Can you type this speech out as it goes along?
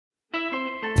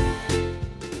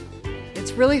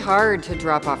It's really hard to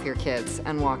drop off your kids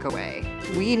and walk away.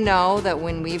 We know that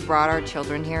when we brought our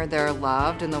children here, they're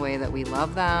loved in the way that we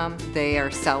love them. They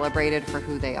are celebrated for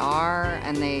who they are,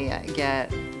 and they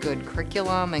get good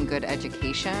curriculum and good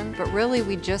education. But really,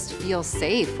 we just feel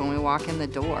safe when we walk in the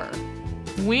door.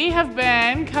 We have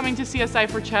been coming to CSI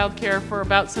for childcare for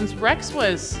about since Rex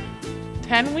was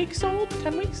 10 weeks old?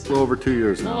 10 weeks? A little over 2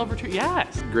 years now. A little over 2,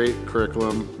 yes. Great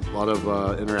curriculum, a lot of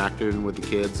interacting with the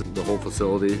kids, the whole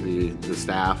facility, the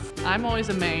staff. I'm always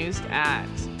amazed at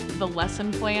the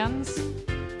lesson plans.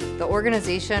 The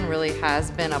organization really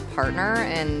has been a partner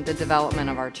in the development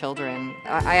of our children.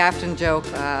 I often joke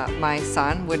my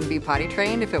son wouldn't be potty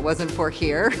trained if it wasn't for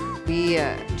here. We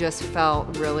just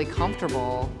felt really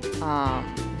comfortable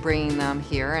bringing them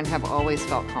here and have always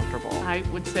felt comfortable. I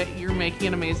would say you're making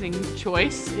an amazing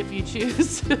choice if you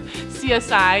choose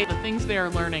CSI. The things they are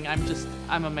learning,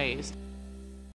 I'm amazed.